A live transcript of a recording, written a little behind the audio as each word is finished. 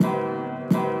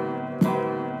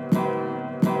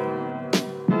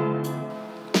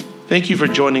Thank you for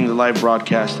joining the live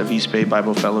broadcast of East Bay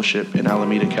Bible Fellowship in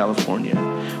Alameda, California.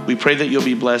 We pray that you'll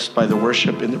be blessed by the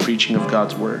worship and the preaching of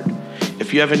God's Word.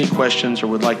 If you have any questions or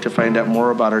would like to find out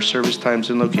more about our service times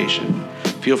and location,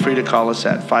 feel free to call us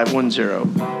at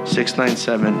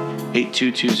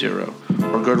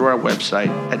 510-697-8220 or go to our website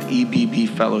at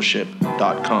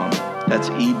ebbfellowship.com. That's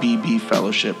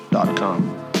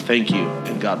ebbfellowship.com. Thank you,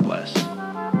 and God bless.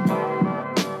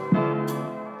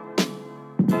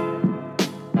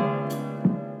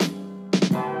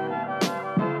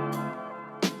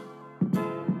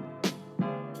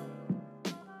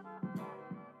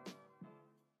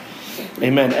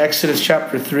 Amen. Exodus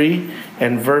chapter 3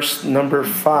 and verse number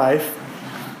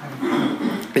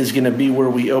 5 is going to be where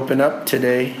we open up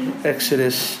today.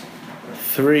 Exodus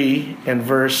 3 and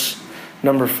verse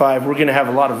number 5. We're going to have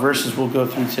a lot of verses we'll go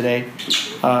through today.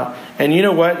 And you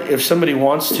know what? If somebody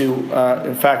wants to,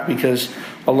 in fact, because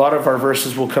a lot of our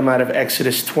verses will come out of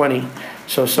Exodus 20.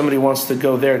 So if somebody wants to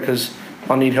go there, because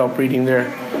I'll need help reading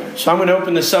there. So I'm going to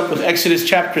open this up with Exodus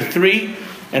chapter 3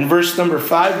 and verse number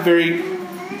 5. Very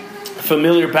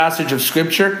familiar passage of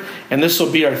Scripture, and this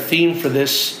will be our theme for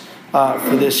this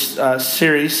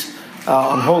series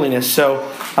on holiness. So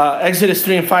Exodus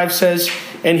 3 and 5 says,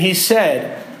 "And he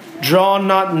said, Draw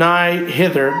not nigh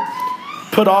hither,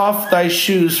 put off thy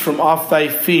shoes from off thy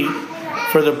feet,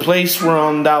 for the place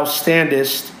whereon thou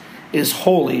standest is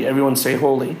holy." Everyone say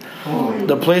holy. Holy.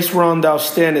 The place whereon thou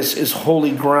standest is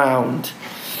holy ground.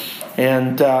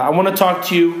 And I want to talk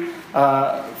to you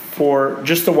for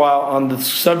just a while on the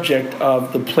subject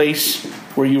of the place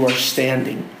where you are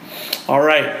standing. All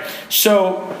right.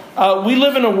 So we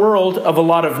live in a world of a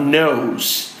lot of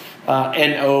no's.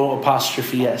 N-O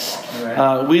apostrophe S.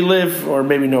 Right. We live, or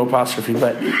maybe no apostrophe,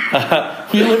 but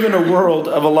we live in a world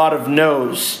of a lot of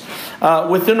no's.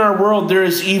 Within our world, there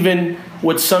is even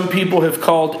what some people have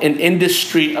called an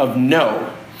industry of no.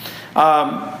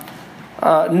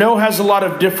 No has a lot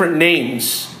of different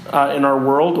names in our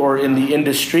world or in the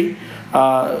industry.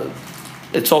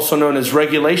 It's also known as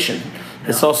regulation.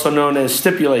 It's also known as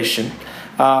stipulation,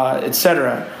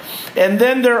 etc. And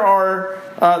then there are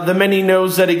the many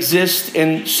no's that exist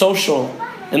in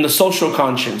the social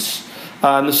conscience,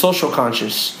 in the social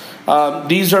conscious.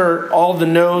 These are all the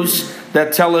no's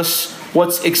that tell us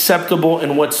what's acceptable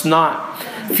and what's not.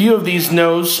 Few of these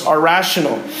no's are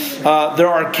rational. There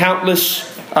are countless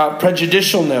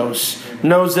prejudicial no's.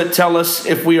 No's that tell us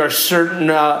if we are certain.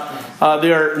 There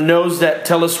are no's that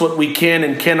tell us what we can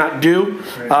and cannot do.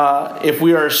 If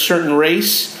we are a certain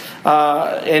race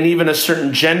and even a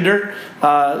certain gender,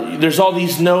 there's all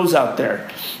these no's out there.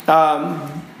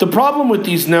 The problem with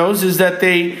these no's is that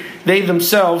they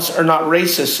themselves are not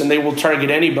racist and they will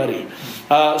target anybody.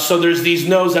 So there's these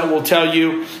no's that will tell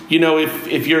you,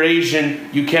 if you're Asian,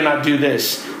 you cannot do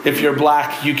this. If you're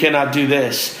black, you cannot do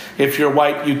this. If you're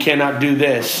white, you cannot do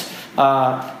this.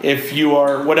 If you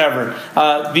are whatever,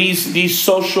 these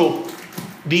social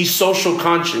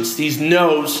conscience, these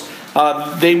no's,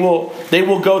 they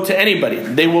will go to anybody.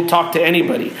 They will talk to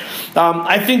anybody.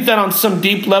 I think that on some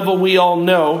deep level, we all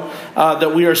know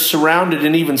that we are surrounded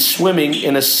and even swimming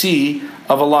in a sea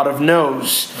of a lot of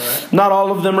no's. Right. Not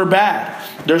all of them are bad.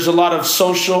 There's a lot of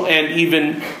social and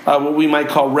even what we might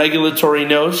call regulatory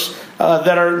no's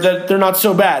that they're not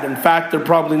so bad. In fact, they're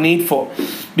probably needful,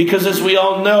 because as we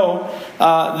all know,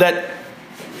 that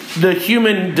the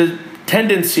human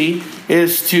tendency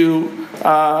is to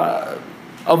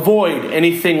avoid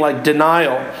anything like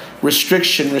denial,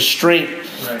 restriction, restraint.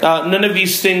 Right. None of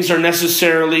these things are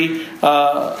necessarily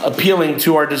appealing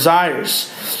to our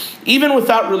desires. Even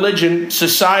without religion,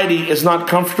 society is not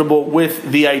comfortable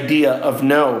with the idea of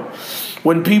no.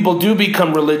 When people do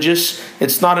become religious,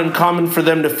 it's not uncommon for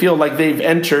them to feel like they've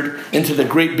entered into the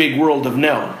great big world of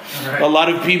no. Right. A lot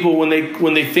of people, when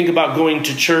they think about going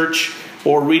to church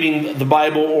or reading the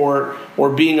Bible or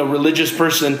being a religious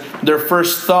person, their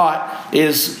first thought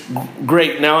is,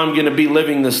 great, now I'm going to be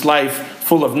living this life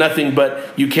full of nothing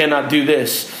but you cannot do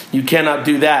this, you cannot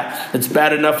do that. It's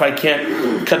bad enough I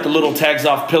can't cut the little tags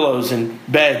off pillows and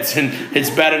beds, and it's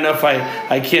bad enough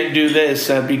I can't do this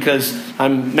because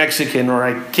I'm Mexican, or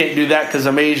I can't do that because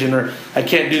I'm Asian, or I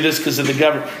can't do this because of the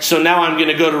government. So now I'm going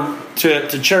to go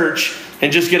to church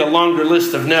and just get a longer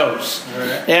list of no's.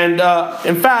 Right. And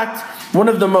in fact, one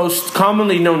of the most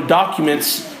commonly known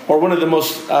documents, or one of the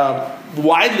most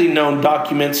widely known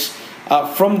documents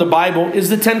from the Bible, is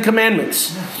the Ten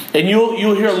Commandments. And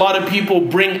you'll hear a lot of people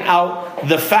bring out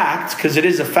the fact, because it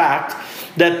is a fact,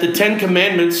 that the Ten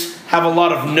Commandments have a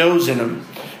lot of no's in them.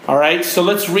 All right, so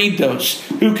let's read those.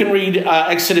 Who can read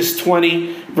Exodus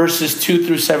 20, verses 2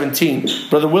 through 17?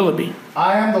 Brother Willoughby.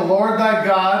 I am the Lord thy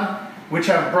God, which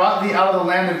have brought thee out of the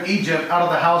land of Egypt, out of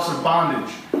the house of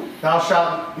bondage. Thou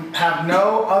shalt have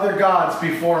no other gods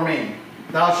before me.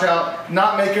 Thou shalt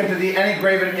not make unto thee any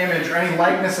graven image or any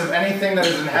likeness of anything that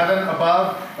is in heaven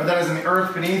above, or that is in the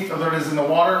earth beneath, or that is in the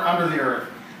water under the earth.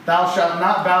 Thou shalt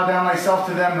not bow down thyself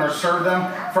to them, nor serve them.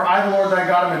 For I, the Lord thy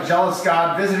God, am a jealous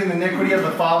God, visiting the iniquity of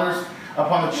the fathers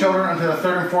upon the children unto the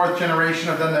third and fourth generation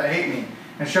of them that hate me,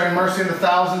 and showing mercy unto the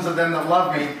thousands of them that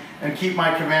love me, and keep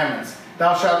my commandments.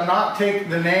 Thou shalt not take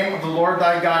the name of the Lord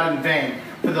thy God in vain,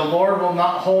 for the Lord will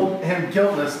not hold him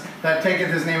guiltless that taketh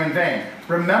his name in vain.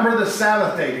 Remember the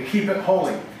Sabbath day to keep it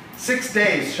holy. 6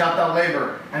 days shalt thou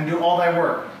labor and do all thy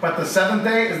work, but the seventh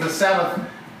day is the Sabbath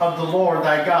of the Lord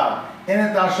thy God. In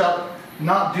it thou shalt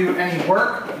not do any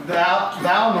work,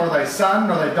 thou nor thy son,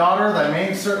 nor thy daughter, thy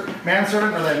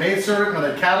manservant, nor thy maidservant, nor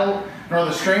thy cattle, nor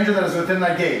the stranger that is within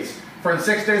thy gates. For in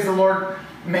 6 days the Lord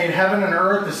made heaven and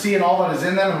earth, the sea and all that is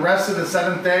in them, and rested the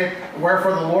seventh day.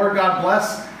 Wherefore the Lord God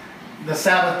blessed the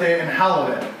Sabbath day and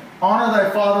hallowed it. Honor thy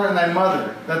father and thy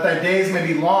mother, that thy days may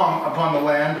be long upon the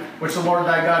land which the Lord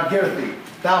thy God giveth thee.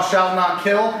 Thou shalt not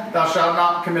kill, thou shalt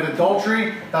not commit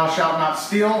adultery, thou shalt not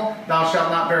steal, thou shalt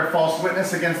not bear false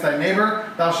witness against thy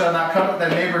neighbor, thou shalt not covet thy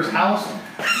neighbor's house,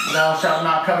 thou shalt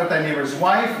not covet thy neighbor's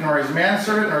wife, nor his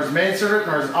manservant, nor his maidservant,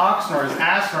 nor his ox, nor his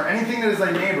ass, nor anything that is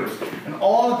thy neighbor's. And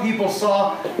all the people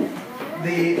saw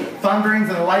the thunderings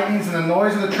and the lightnings and the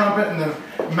noise of the trumpet and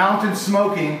the mountain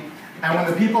smoking. And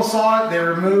when the people saw it, they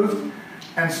removed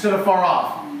and stood afar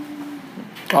off.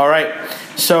 All right.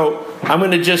 So I'm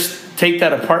going to just take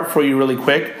that apart for you really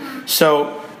quick.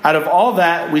 So out of all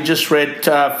that, we just read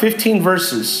 15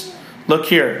 verses. Look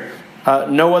here.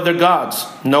 No other gods,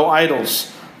 no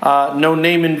idols, no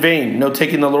name in vain, no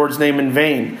taking the Lord's name in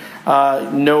vain,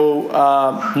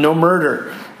 no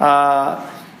murder,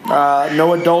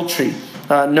 no adultery,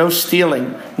 no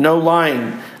stealing, no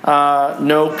lying,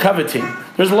 no coveting.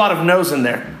 There's a lot of no's in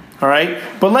there, all right?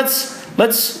 But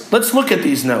let's look at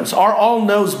these no's. Are all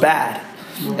no's bad?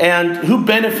 And who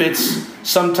benefits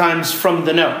sometimes from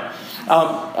the no?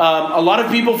 A lot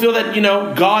of people feel that,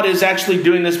 God is actually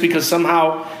doing this because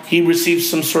somehow he receives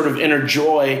some sort of inner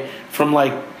joy from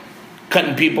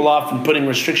cutting people off and putting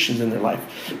restrictions in their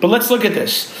life. But let's look at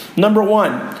this. Number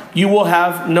one, you will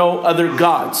have no other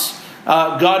gods.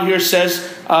 God here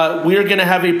says we are going to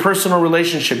have a personal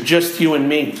relationship, just you and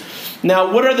me.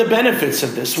 Now, what are the benefits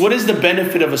of this? What is the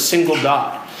benefit of a single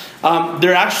God?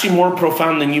 They're actually more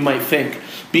profound than you might think,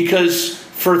 because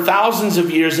for thousands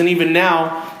of years, and even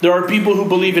now, there are people who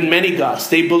believe in many gods.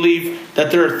 They believe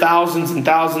that there are thousands and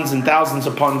thousands and thousands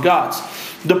upon gods.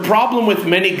 The problem with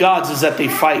many gods is that they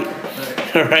fight.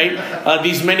 All right?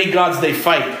 These many gods, they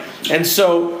fight. And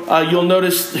so you'll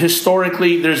notice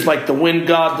historically there's the wind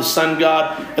god, the sun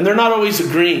god, and they're not always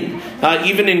agreeing.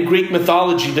 Even in Greek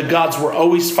mythology, the gods were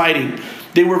always fighting.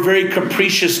 They were very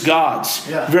capricious gods,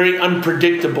 very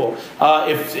unpredictable.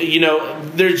 It's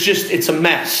a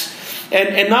mess.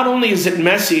 And not only is it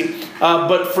messy,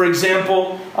 but for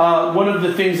example, one of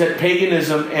the things that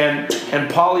paganism and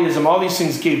polyism, all these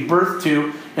things gave birth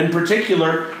to, in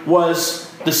particular,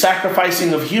 was the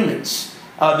sacrificing of humans.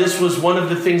 This was one of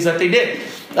the things that they did.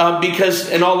 Because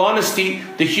in all honesty,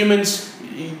 the humans,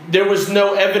 there was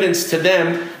no evidence to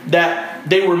them that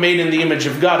they were made in the image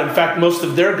of God. In fact, most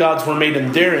of their gods were made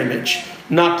in their image,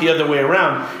 not the other way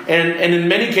around. And in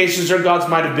many cases, their gods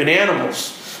might have been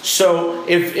animals. So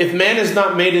if man is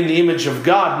not made in the image of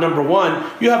God, number one,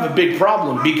 you have a big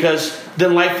problem, because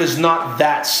then life is not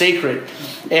that sacred.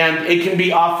 And it can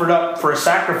be offered up for a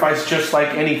sacrifice just like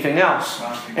anything else.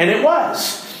 And it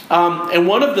was. And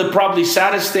one of the probably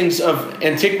saddest things of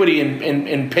antiquity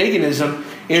and paganism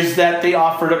is that they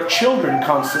offered up children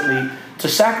constantly to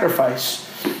sacrifice.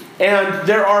 And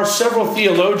there are several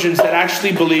theologians that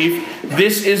actually believe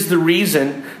this is the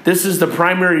reason, this is the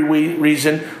primary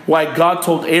reason why God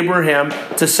told Abraham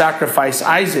to sacrifice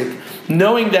Isaac,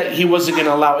 knowing that he wasn't going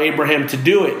to allow Abraham to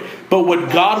do it. But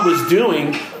what God was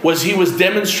doing was he was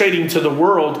demonstrating to the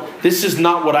world, this is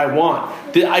not what I want.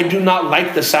 I do not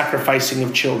like the sacrificing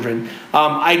of children.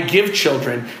 I give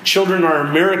children. Children are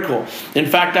a miracle. In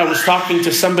fact, I was talking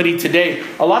to somebody today.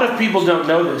 A lot of people don't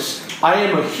know this. I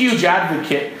am a huge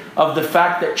advocate of the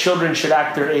fact that children should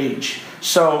act their age.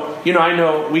 So, I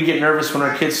know we get nervous when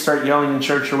our kids start yelling in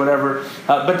church or whatever,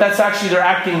 but that's actually, they're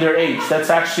acting their age. That's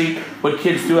actually what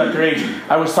kids do at their age.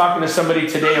 I was talking to somebody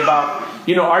today about,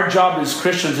 our job as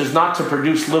Christians is not to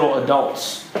produce little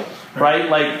adults,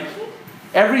 right?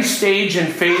 Every stage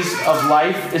and phase of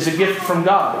life is a gift from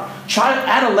God.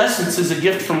 Adolescence is a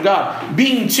gift from God.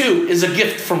 Being 2 is a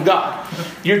gift from God.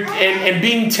 And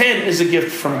being 10 is a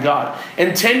gift from God.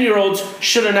 And 10-year-olds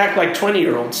shouldn't act like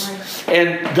 20-year-olds.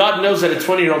 And God knows that a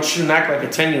 20-year-old shouldn't act like a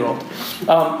 10-year-old.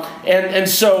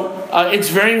 So it's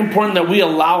very important that we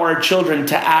allow our children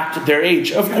to act their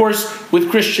age. Of course, with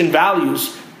Christian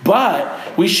values.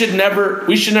 But we should never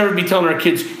be telling our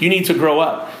kids, you need to grow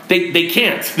up. They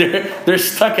can't. They're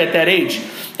stuck at that age.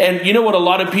 And you know what a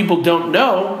lot of people don't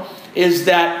know is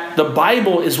that the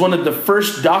Bible is one of the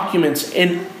first documents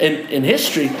in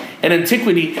history and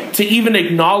antiquity to even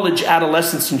acknowledge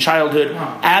adolescence and childhood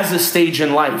as a stage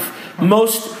in life.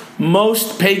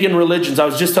 Most pagan religions, I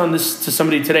was just on this to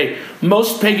somebody today,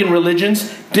 most pagan religions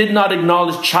did not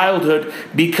acknowledge childhood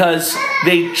because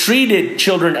they treated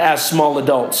children as small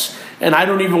adults. And I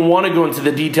don't even want to go into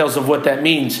the details of what that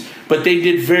means, but they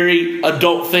did very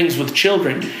adult things with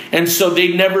children. And so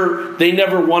they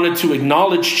never wanted to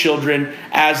acknowledge children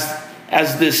as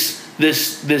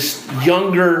this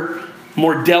younger,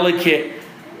 more delicate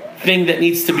thing that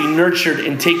needs to be nurtured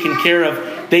and taken care of.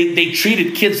 They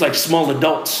treated kids like small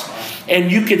adults.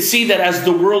 And you could see that as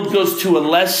the world goes to a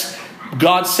less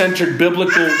God-centered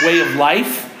biblical way of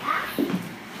life,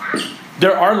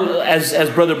 there are,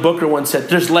 as Brother Booker once said,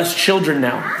 there's less children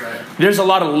now. Right. There's a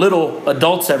lot of little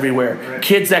adults everywhere. Right.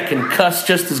 Kids that can cuss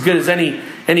just as good as any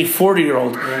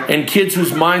 40-year-old. Right. And kids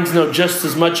whose minds know just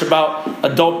as much about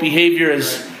adult behavior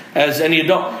as any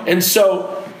adult. And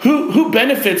so who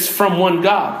benefits from one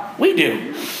God? We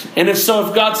do. And if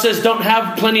God says don't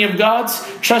have plenty of gods,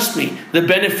 trust me, the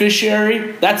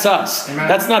beneficiary, that's us. Amen.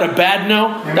 That's not a bad no.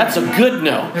 Amen. That's a good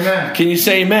no. Amen. Can you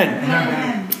say amen?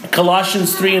 Amen.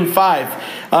 Colossians 3 and 5.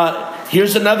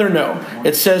 Here's another no.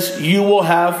 It says, you will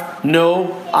have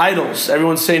no idols.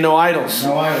 Everyone say no idols.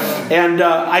 No idols. And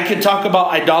I could talk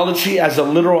about idolatry as a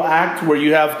literal act where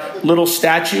you have little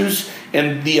statues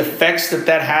and the effects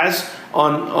that has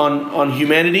on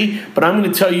humanity. But I'm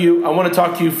going to tell you, I want to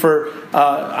talk to you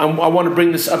I want to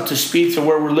bring this up to speed to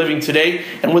where we're living today.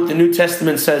 And what the New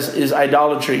Testament says is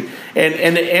idolatry.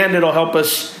 And it'll help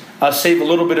us save a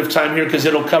little bit of time here because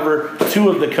it'll cover 2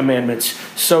 of the commandments.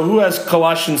 So who has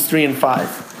Colossians 3 and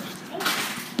 5?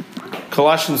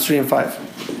 Colossians 3 and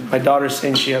 5. My daughter's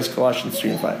saying she has Colossians 3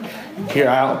 and 5. Here,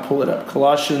 I'll pull it up.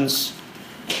 Colossians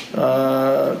 3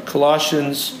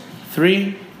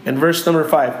 and verse number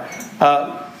 5.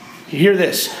 Hear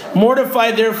this.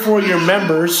 Mortify therefore your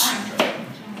members.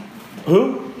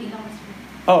 Who?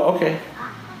 Oh, okay.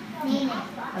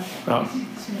 Oh.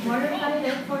 Mortify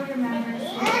therefore your members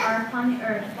which are upon the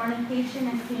earth, fornication,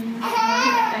 uncleanness,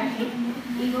 affection,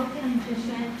 evil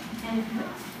contrition, and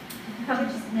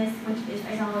covetousness, which is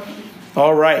idolatry.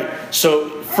 All right.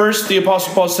 So first, the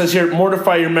Apostle Paul says here,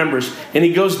 mortify your members, and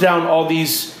he goes down all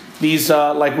these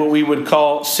like what we would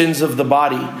call sins of the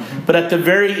body. But at the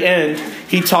very end,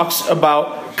 he talks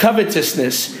about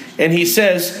covetousness, and he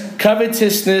says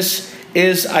covetousness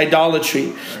is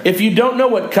idolatry. If you don't know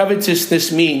what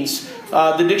covetousness means,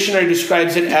 the dictionary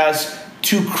describes it as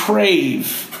to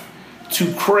crave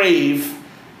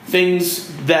things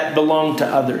that belong to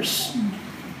others.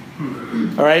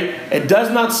 All right? It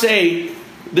does not say,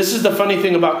 this is the funny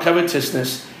thing about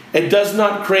covetousness, it does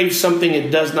not crave something it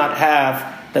does not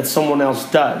have that someone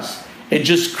else does. It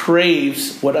just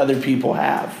craves what other people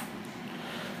have.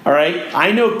 All right?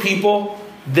 I know people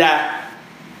that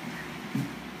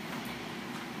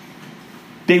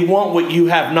they want what you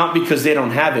have not because they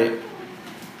don't have it.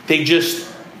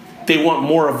 They want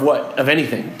more of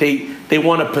anything. They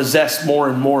want to possess more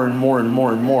and more and more and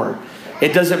more and more.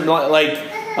 It doesn't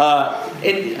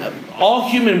all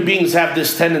human beings have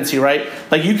this tendency, right?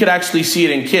 Like you could actually see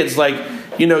it in kids. Like,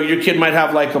 your kid might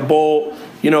have like a bowl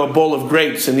of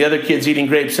grapes, and the other kid's eating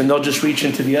grapes, and they'll just reach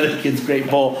into the other kid's grape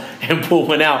bowl and pull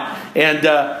one out. And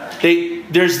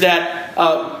there's that.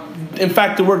 In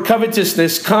fact, the word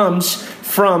covetousness comes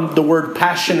from the word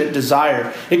passionate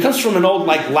desire. It comes from an old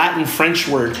Latin French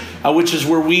word, which is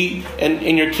where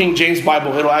in your King James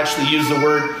Bible, it'll actually use the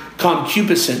word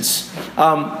concupiscence.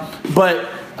 But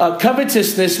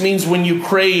covetousness means when you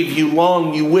crave, you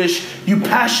long, you wish, you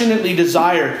passionately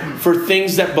desire for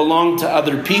things that belong to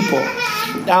other people.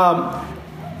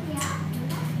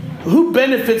 Who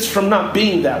benefits from not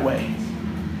being that way?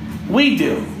 We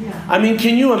do. I mean,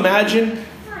 can you imagine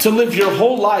to live your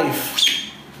whole life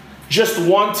just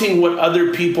wanting what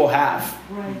other people have?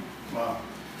 Right. Wow.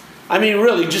 I mean,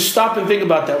 really, just stop and think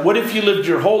about that. What if you lived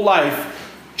your whole life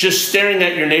just staring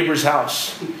at your neighbor's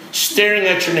house, staring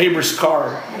at your neighbor's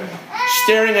car,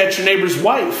 staring at your neighbor's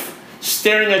wife,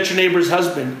 staring at your neighbor's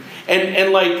husband? And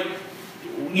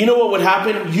you know what would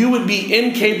happen? You would be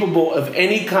incapable of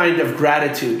any kind of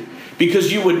gratitude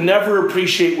because you would never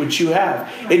appreciate what you have.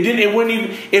 It wouldn't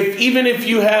even if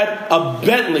you had a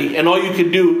Bentley and all you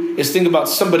could do is think about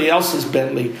somebody else's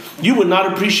Bentley, you would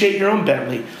not appreciate your own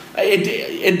Bentley.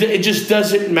 It just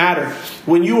doesn't matter.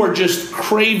 When you are just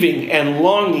craving and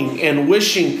longing and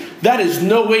wishing, that is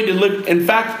no way to live. In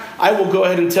fact, I will go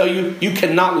ahead and tell you, you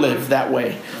cannot live that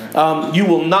way. You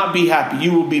will not be happy.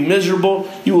 You will be miserable.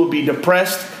 You will be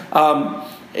depressed.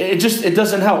 It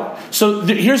doesn't help. So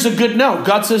here's a good no.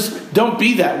 God says, don't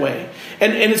be that way.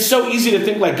 And it's so easy to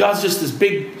think like God's just this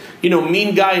big,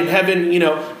 mean guy in heaven,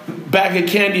 bag of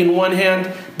candy in one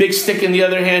hand, big stick in the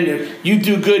other hand. And you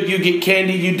do good, you get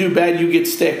candy. You do bad, you get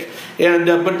stick. And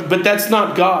but that's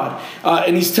not God.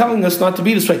 And he's telling us not to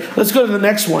be this way. Let's go to the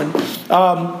next one.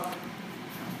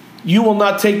 You will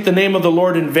not take the name of the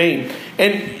Lord in vain.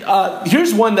 And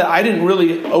here's one that I didn't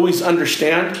really always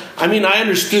understand. I mean, I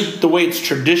understood the way it's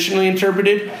traditionally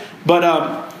interpreted, but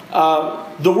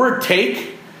the word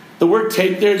take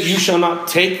there, you shall not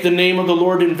take the name of the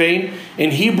Lord in vain,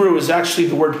 in Hebrew is actually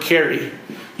the word carry.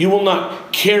 You will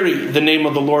not carry the name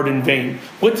of the Lord in vain.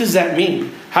 What does that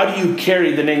mean? How do you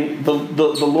carry the name, the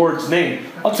Lord's name?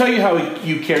 I'll tell you how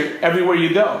you carry everywhere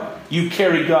you go. You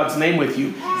carry God's name with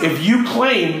you. If you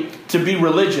claim to be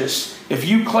religious, if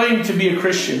you claim to be a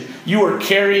Christian, you are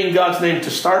carrying God's name to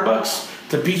Starbucks,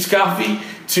 to Pete's Coffee,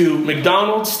 to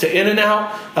McDonald's, to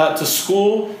In-N-Out, to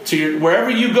school, to wherever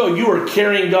you go, you are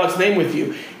carrying God's name with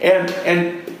you. And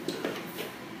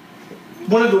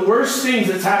one of the worst things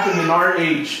that's happened in our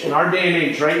age, in our day and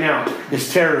age right now,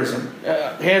 is terrorism,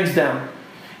 hands down.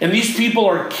 And these people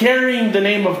are carrying the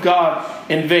name of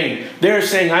God in vain. They're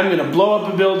saying, I'm going to blow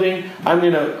up a building. I'm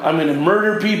going to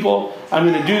murder people. I'm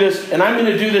going to do this. And I'm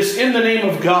going to do this in the name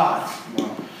of God.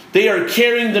 They are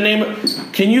carrying the name.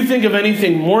 Can you think of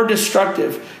anything more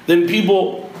destructive than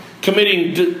people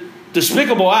committing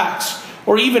despicable acts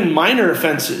or even minor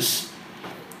offenses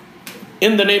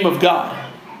in the name of God?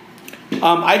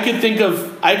 I could think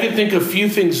of few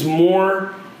things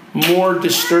more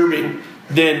disturbing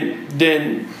than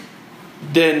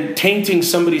tainting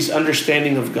somebody's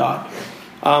understanding of God.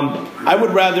 I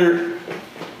would rather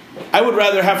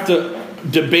have to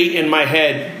debate in my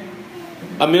head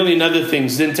a million other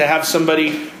things than to have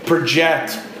somebody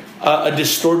project a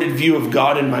distorted view of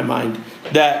God in my mind.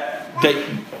 That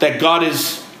God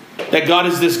is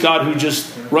this God who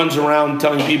just runs around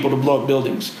telling people to blow up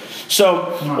buildings.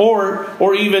 So,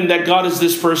 or even that God is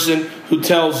this person who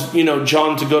tells,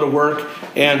 John to go to work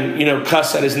and,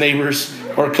 cuss at his neighbors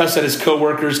or cuss at his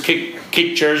coworkers,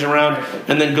 kick chairs around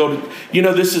and then go to,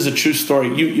 this is a true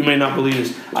story. You may not believe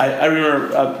this. I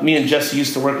remember me and Jesse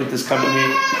used to work at this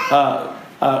company.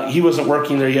 He wasn't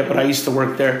working there yet, but I used to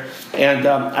work there. And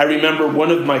I remember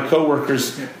one of my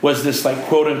coworkers was this like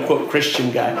quote unquote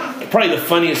Christian guy. Probably the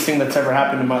funniest thing that's ever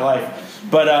happened in my life.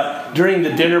 But during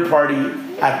the dinner party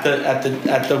at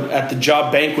the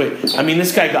job banquet, I mean,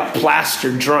 this guy got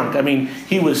plastered drunk. I mean,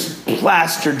 he was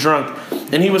plastered drunk,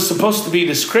 and he was supposed to be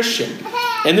this Christian.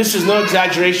 And this is no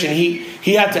exaggeration.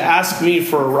 He had to ask me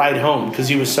for a ride home because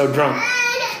he was so drunk.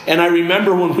 And I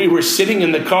remember when we were sitting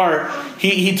in the car,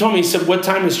 he told me, he said, what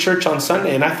time is church on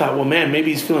Sunday? And I thought, well, man,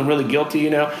 maybe he's feeling really guilty,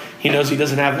 He knows he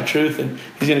doesn't have the truth and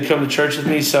he's going to come to church with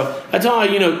me. So I told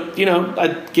him, I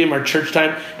gave him our church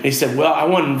time. And he said, well, I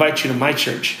want to invite you to my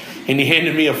church. And he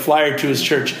handed me a flyer to his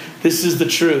church. This is the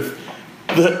truth.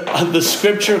 The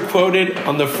scripture quoted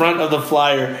on the front of the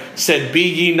flyer said, be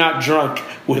ye not drunk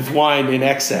with wine in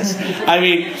excess. I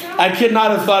mean, I could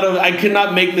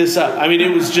not make this up. I mean,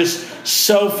 it was just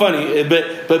so funny,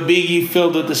 but be ye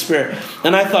filled with the Spirit.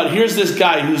 And I thought, here's this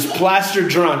guy who's plastered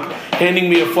drunk handing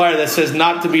me a flyer that says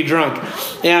not to be drunk.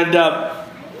 And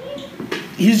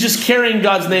he's just carrying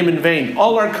God's name in vain.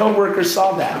 All our coworkers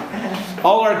saw that.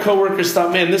 All our coworkers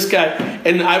thought, man, this guy,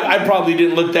 and I probably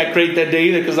didn't look that great that day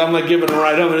either because I'm like giving a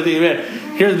ride home and thinking,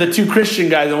 man, here are the two Christian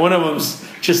guys and one of them's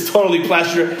just totally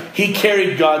plastered. He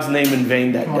carried God's name in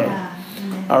vain that day.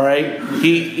 All right?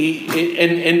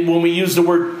 And when we use the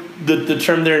word, the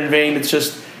term there in vain, it's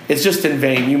just in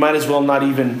vain. You might as well not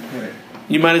even,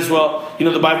 you might as well,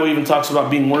 the Bible even talks about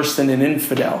being worse than an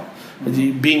infidel,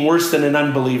 being worse than an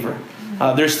unbeliever.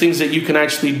 There's things that you can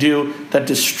actually do that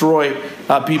destroy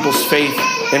people's faith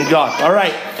in God. All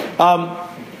right.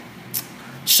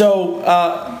 So,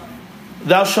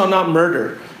 thou shalt not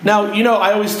murder. Now,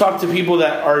 I always talk to people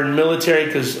that are in military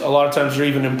because a lot of times they're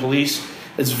even in police.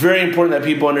 It's very important that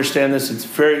people understand this. It's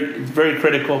very, very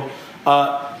critical.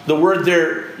 The word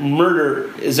there,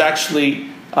 murder, is actually,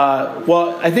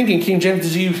 I think in King James,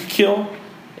 does he use kill?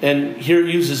 And here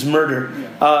it uses murder.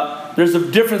 There's a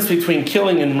difference between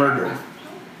killing and murder.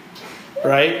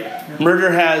 Right?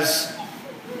 Murder has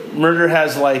murder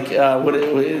has like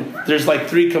there's like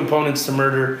 3 components to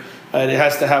murder. It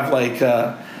has to have like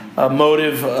a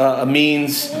motive, a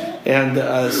means,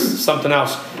 and something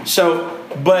else. So,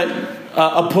 but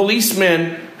a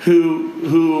policeman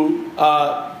who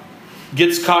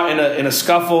gets caught in a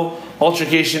scuffle,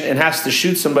 altercation, and has to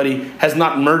shoot somebody has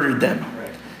not murdered them.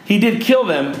 He did kill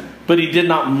them, but he did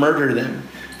not murder them.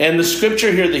 And the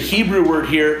scripture here, the Hebrew word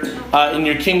here, in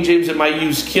your King James it might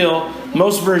use kill.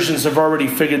 Most versions have already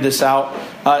figured this out.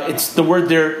 It's the word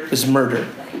there is murder.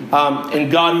 And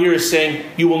God here is saying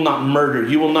you will not murder.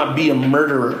 You will not be a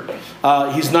murderer.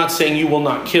 He's not saying you will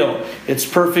not kill. It's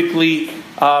perfectly,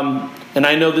 and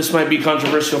I know this might be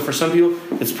controversial for some people,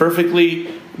 it's perfectly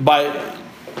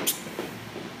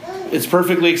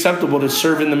acceptable to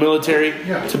serve in the military,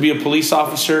 to be a police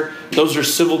officer. Those are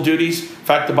civil duties. In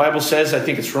fact, the Bible says, I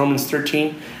think it's Romans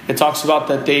 13, it talks about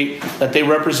that they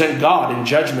represent God in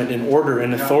judgment and order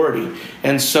and authority.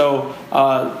 And so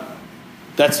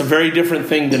that's a very different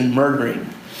thing than murdering.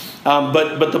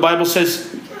 But the Bible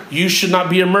says you should not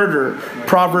be a murderer.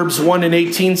 Proverbs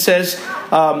 1:18 says,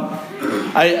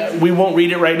 we won't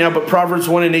read it right now, but Proverbs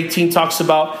 1:18 talks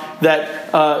about that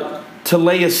to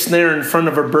lay a snare in front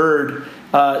of a bird,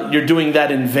 you're doing that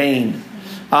in vain.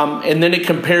 And then it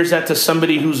compares that to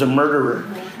somebody who's a murderer.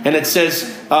 And it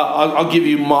says, I'll give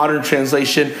you modern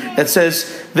translation. It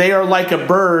says, they are like a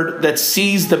bird that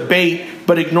sees the bait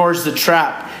but ignores the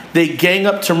trap. They gang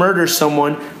up to murder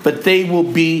someone, but they will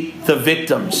be the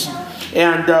victims.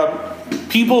 And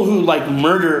people who like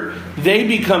murder, they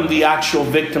become the actual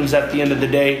victims at the end of the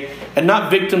day. And not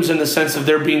victims in the sense of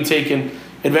they're being taken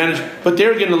advantage, but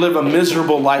they're going to live a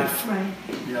miserable life. Right.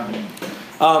 Yeah.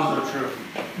 So true.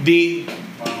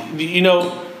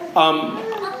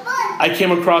 I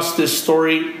came across this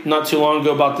story not too long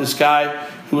ago about this guy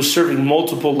who was serving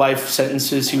multiple life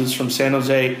sentences. He was from San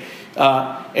Jose,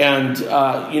 and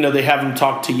they have him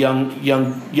talk to young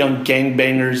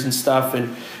gangbangers and stuff.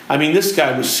 And I mean, this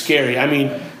guy was scary. I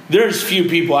mean, there's few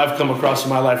people I've come across in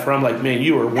my life where I'm like, man,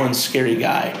 you are one scary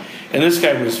guy. And this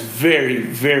guy was very,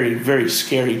 very, very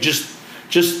scary. Just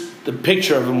the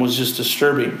picture of him was just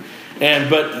disturbing.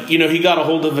 But he got a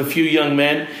hold of a few young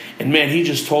men, and man, he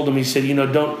just told them, he said,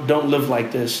 don't live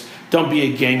like this. Don't be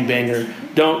a gangbanger.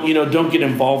 Don't get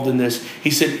involved in this. He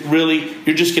said, really,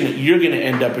 you're gonna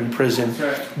end up in prison.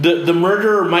 Right. The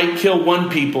murderer might kill 1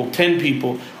 people, 10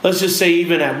 people. Let's just say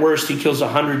even at worst he kills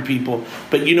 100 people.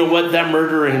 But you know what? That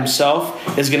murderer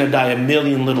himself is gonna die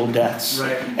 1,000,000 little deaths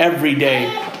every day.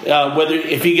 Whether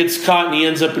if he gets caught and he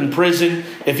ends up in prison,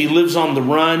 if he lives on the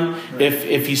run,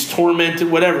 if he's tormented,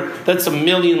 whatever, that's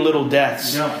 1,000,000 little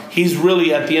deaths. Yeah. He's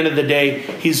really, at the end of the day,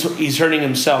 he's hurting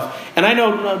himself. And I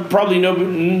know probably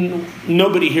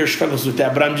nobody here struggles with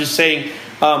that, but I'm just saying,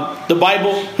 the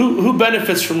Bible, who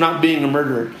benefits from not being a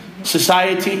murderer?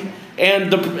 Society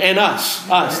and us.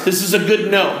 This is a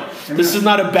good no. Amen. This is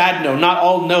not a bad no. Not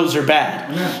all no's are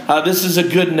bad. This is a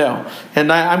good no.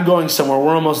 And I'm going somewhere.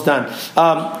 We're almost done.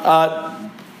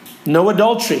 No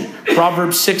adultery.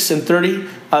 Proverbs 6:30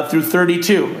 through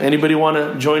 32. Anybody want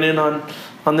to join in on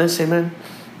this? Amen.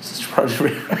 This is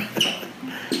probably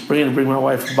we're going to bring my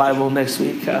wife a Bible next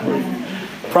week.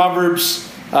 Proverbs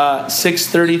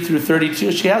 6:30 through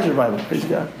 32. She has her Bible. Praise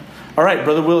God. All right,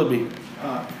 Brother Willoughby.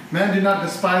 Men do not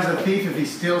despise a thief if he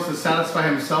steals to satisfy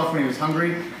himself when he is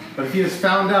hungry. But if he is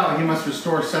found out, he must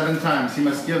restore 7 times. He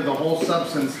must give the whole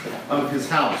substance of his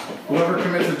house. Whoever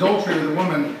commits adultery with a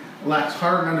woman lacks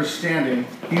heart and understanding.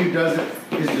 He who does it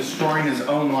is destroying his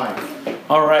own life.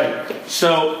 All right.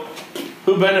 So,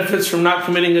 who benefits from not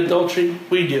committing adultery?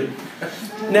 We do.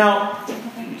 Now,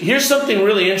 here's something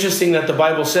really interesting that the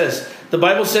Bible says. The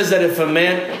Bible says that if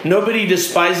nobody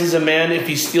despises a man if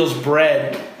he steals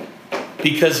bread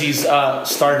because he's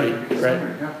starving, right?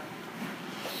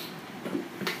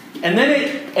 And then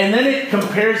it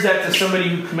compares that to somebody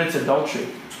who commits adultery.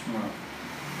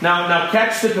 Now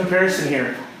catch the comparison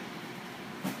here.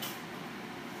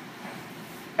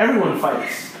 Everyone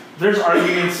fights. There's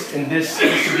arguments and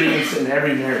disagreements in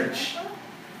every marriage.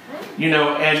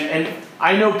 And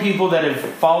I know people that have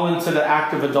fallen to the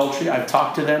act of adultery. I've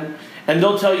talked to them, and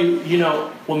they'll tell you,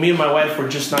 well, me and my wife were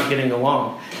just not getting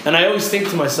along. And I always think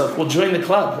to myself, well, join the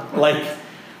club. Like,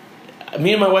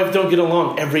 me and my wife don't get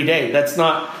along every day. That's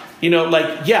not,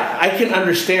 I can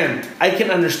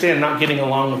understand not getting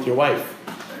along with your wife.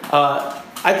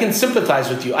 I can sympathize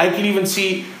with you. I can even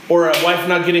see, or a wife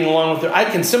not getting along with her. I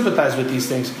can sympathize with these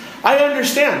things. I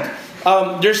understand.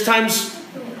 There's times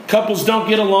couples don't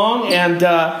get along, and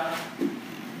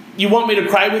you want me to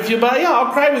cry with you about it? Yeah,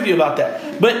 I'll cry with you about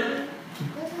that.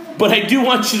 But I do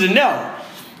want you to know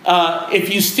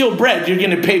if you steal bread, you're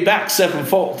going to pay back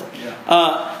sevenfold.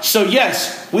 So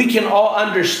yes, we can all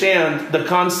understand the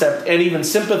concept and even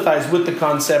sympathize with the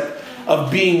concept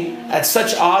of being at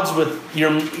such odds with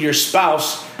your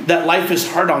spouse that life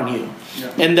is hard on you,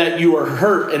 and that you are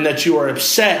hurt, and that you are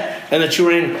upset, and that you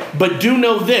are angry. But do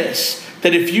know this,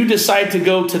 that if you decide to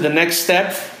go to the next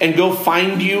step and go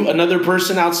find you another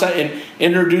person outside and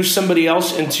introduce somebody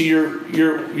else into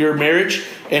your marriage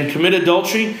and commit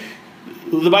adultery,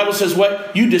 the Bible says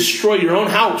what? You destroy your own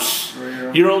house,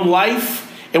 your own life.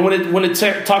 And when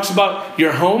it talks about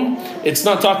your home, it's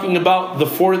not talking about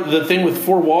the thing with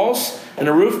four walls and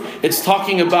a roof. It's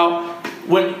talking about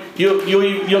when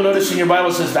you'll notice in your Bible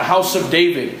it says the house of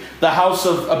David, the house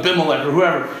of Abimelech, or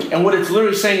whoever. And what it's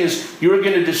literally saying is you're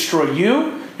going to destroy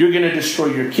you. You're going to destroy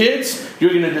your kids. You're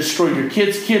going to destroy your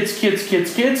kids.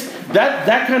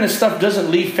 That kind of stuff doesn't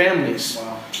leave families.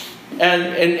 Wow.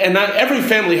 And not every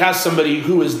family has somebody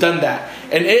who has done that.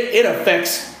 And it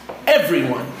affects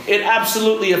everyone. It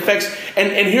absolutely affects.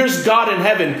 And here's God in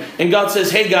heaven. And God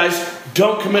says, hey guys,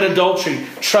 don't commit adultery.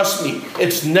 Trust me,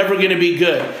 it's never going to be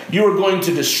good. You are going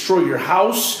to destroy your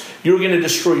house. You're going to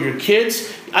destroy your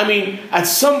kids. I mean, at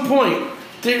some point,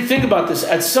 think about this.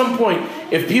 At some point,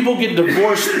 if people get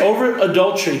divorced over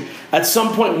adultery, at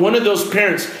some point, one of those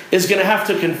parents is going to have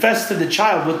to confess to the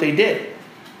child what they did.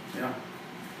 Yeah.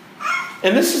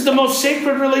 And this is the most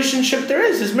sacred relationship there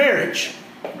is marriage.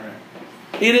 Right.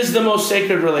 It is the most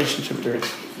sacred relationship there is.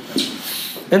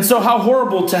 And so how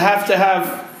horrible to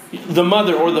have the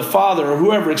mother or the father or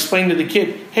whoever explain to the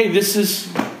kid, hey, this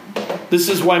is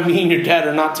why me and your dad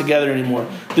are not together anymore.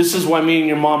 This is why me and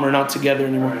your mom are not together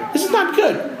anymore. This is not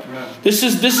good. This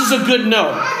is a good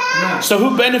no. So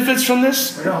who benefits from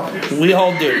this? We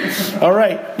all do. All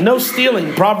right. No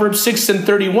stealing. Proverbs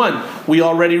 6:31. We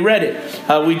already read it.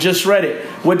 We just read it.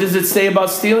 What does it say about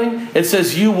stealing? It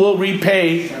says you will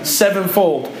repay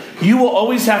sevenfold. You will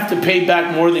always have to pay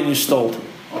back more than you stole.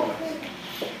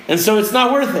 And so it's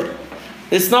not worth it.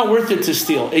 It's not worth it to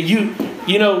steal.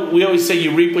 You know, we always say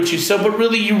you reap what you sow, but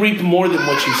really you reap more than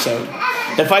what you sowed.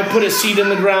 If I put a seed in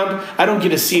the ground, I don't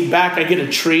get a seed back. I get a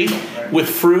tree with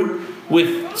fruit,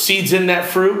 with seeds in that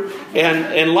fruit,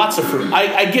 and lots of fruit.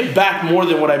 I get back more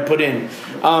than what I put in.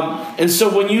 And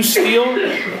so when you steal,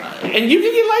 and you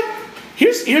can get like,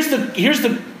 here's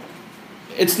the,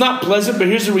 it's not pleasant, but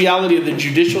here's the reality of the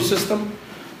judicial system.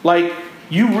 Like,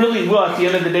 you really will, at the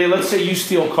end of the day, let's say you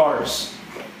steal cars,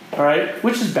 all right?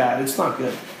 Which is bad. It's not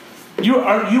good. You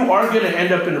are going to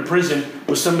end up in a prison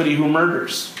with somebody who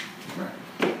murders.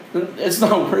 It's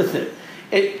not worth it.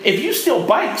 If you steal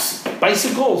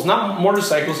bicycles, not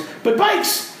motorcycles, but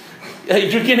bikes,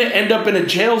 you're going to end up in a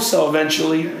jail cell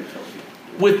eventually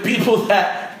with people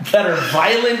that are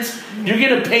violent. You're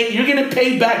going to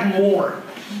pay back more.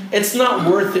 It's not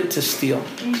worth it to steal.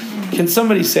 Can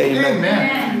somebody say amen?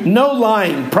 Amen. No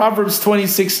lying. Proverbs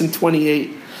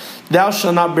 26:28. Thou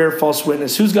shalt not bear false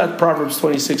witness. Who's got Proverbs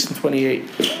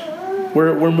 26:28?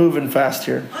 We're moving fast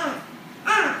here.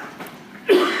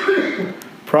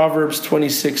 Proverbs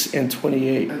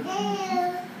 26:28.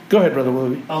 Go ahead, Brother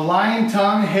Willoughby. A lying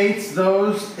tongue hates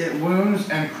those it wounds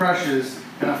and crushes,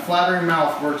 and a flattering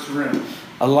mouth works ruin.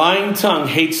 A lying tongue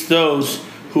hates those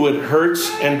who it hurts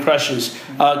and crushes.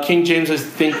 King James, I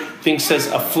think says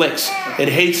afflicts. It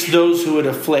hates those who it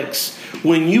afflicts.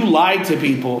 When you lie to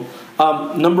people,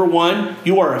 number one,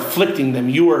 you are afflicting them.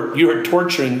 You are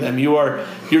torturing them. You are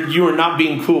not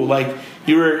being cool.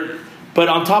 But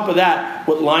on top of that,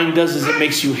 what lying does is it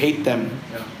makes you hate them.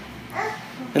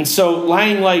 And so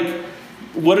lying, like,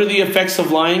 what are the effects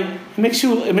of lying? It makes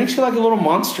you like a little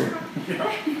monster.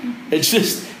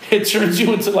 It turns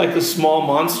you into like a small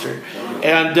monster.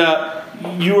 And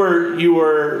you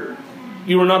are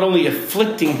not only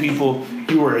afflicting people,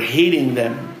 you are hating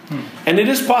them. And it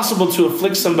is possible to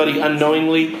afflict somebody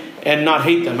unknowingly and not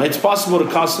hate them. It's possible to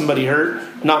cause somebody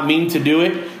hurt, not mean to do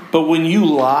it. But when you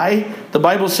lie, the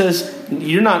Bible says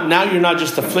you're not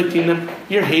just afflicting them,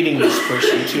 you're hating this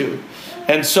person too.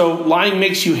 And so lying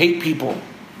makes you hate people.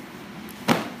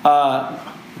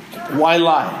 Why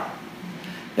lie?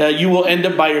 You will end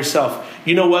up by yourself.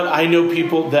 You know what? I know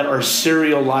people that are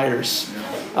serial liars.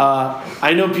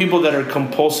 I know people that are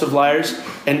compulsive liars.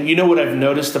 And you know what I've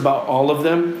noticed about all of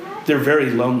them? They're very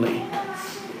lonely.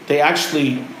 They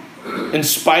actually, in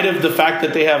spite of the fact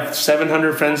that they have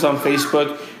 700 friends on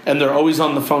Facebook and they're always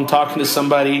on the phone talking to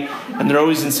somebody and they're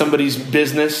always in somebody's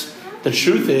business, the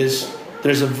truth is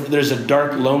there's a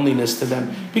dark loneliness to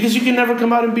them because you can never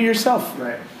come out and be yourself.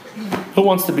 Right. Who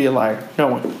wants to be a liar? No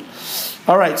one.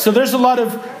 All right, so there's a lot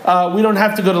of, we don't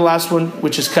have to go to the last one,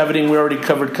 which is coveting. We already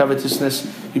covered covetousness.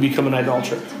 You become an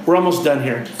idolater. We're almost done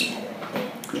here.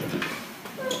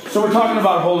 So we're talking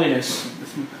about holiness.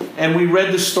 And we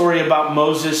read the story about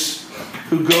Moses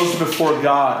who goes before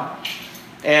God.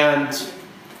 And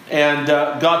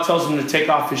God tells him to take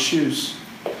off his shoes.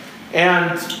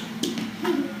 And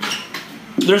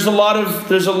there's a lot of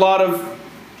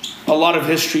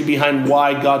history behind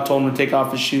why God told him to take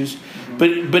off his shoes.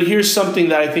 But here's something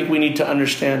that I think we need to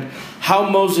understand. How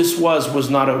Moses was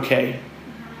not okay.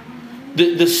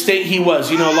 The state he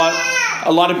was. You know,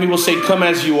 a lot of people say, come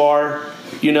as you are.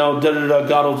 You know,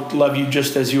 God will love you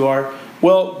just as you are.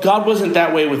 Well, God wasn't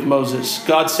that way with Moses.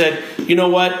 God said, you know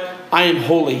what? I am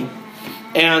holy.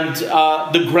 And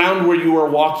the ground where you are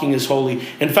walking is holy.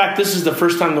 In fact, this is the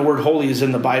first time the word holy is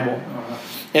in the Bible.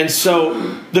 And so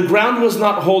the ground was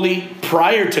not holy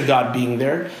prior to God being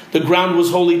there. The ground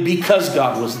was holy because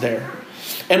God was there.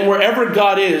 And wherever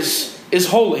God is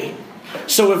holy.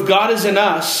 So if God is in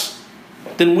us,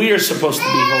 then we are supposed to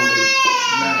be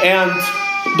holy. And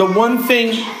the one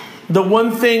thing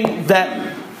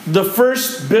that the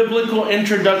first biblical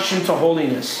introduction to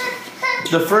holiness,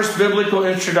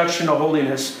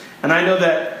 and I know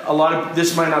that a lot of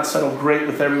this might not settle great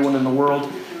with everyone in the world,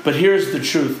 but here's the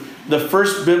truth. The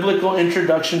first biblical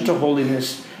introduction to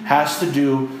holiness has to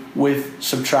do with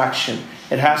subtraction.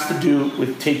 It has to do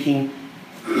with taking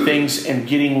things and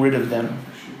getting rid of them.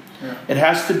 It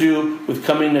has to do with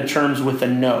coming to terms with a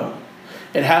no.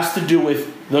 It has to do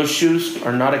with those shoes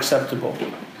are not acceptable.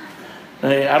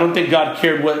 I don't think God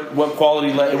cared what quality.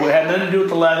 It had nothing to do with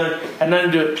the leather. Had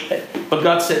nothing to do with it. But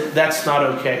God said that's not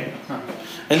okay.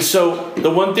 And so the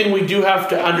one thing we do have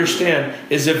to understand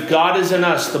is if God is in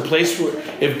us,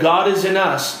 if God is in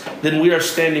us, then we are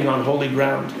standing on holy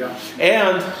ground. Yeah.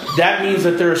 And that means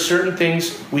that there are certain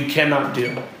things we cannot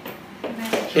do.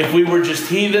 If we were just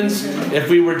heathens, if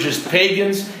we were just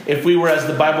pagans, if we were, as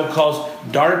the Bible calls,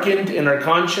 darkened in our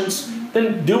conscience,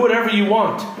 then do whatever you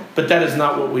want. But that is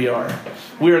not what we are.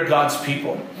 We are God's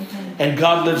people. And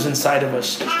God lives inside of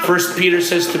us. 1 Peter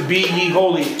says to be ye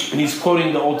holy. And he's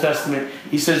quoting the Old Testament.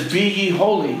 He says, be ye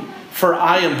holy, for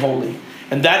I am holy.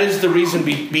 And that is the reason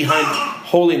behind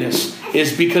holiness,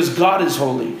 is because God is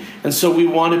holy. And so we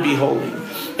want to be holy.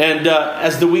 And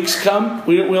as the weeks come,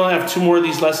 we only have 2 more of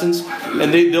these lessons.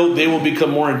 And they will become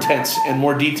more intense and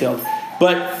more detailed.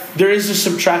 But there is a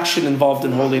subtraction involved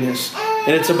in holiness.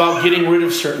 And it's about getting rid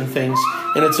of certain things.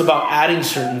 And it's about adding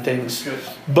certain things.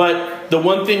 But the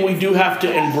one thing we do have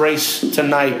to embrace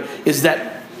tonight is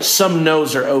that some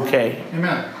no's are okay.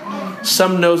 Amen.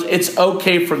 Some no's. It's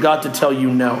okay for God to tell you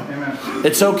no. Amen.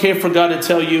 It's okay for God to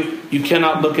tell you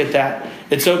cannot look at that.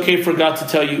 It's okay for God to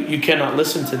tell you cannot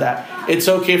listen to that. It's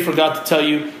okay for God to tell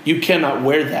you cannot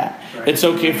wear that. It's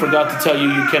okay for God to tell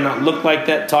you cannot look like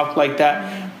that, talk like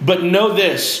that. But know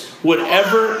this,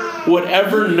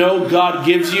 whatever no God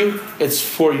gives you, it's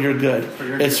for your good.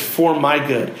 It's for my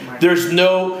good. There's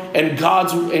no, in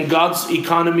God's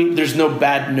economy, there's no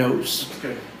bad no's.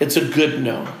 It's a good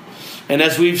no. And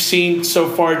as we've seen so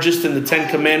far just in the 10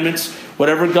 Commandments,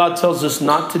 whatever God tells us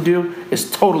not to do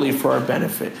is totally for our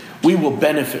benefit. We will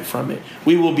benefit from it.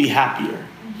 We will be happier.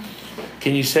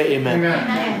 Can you say amen?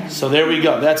 Amen. So there we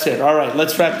go. That's it. All right,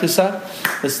 let's wrap this up.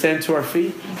 Let's stand to our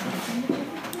feet.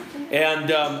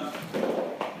 And I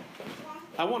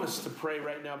want us to pray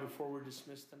right now before we're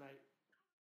dismissed tonight.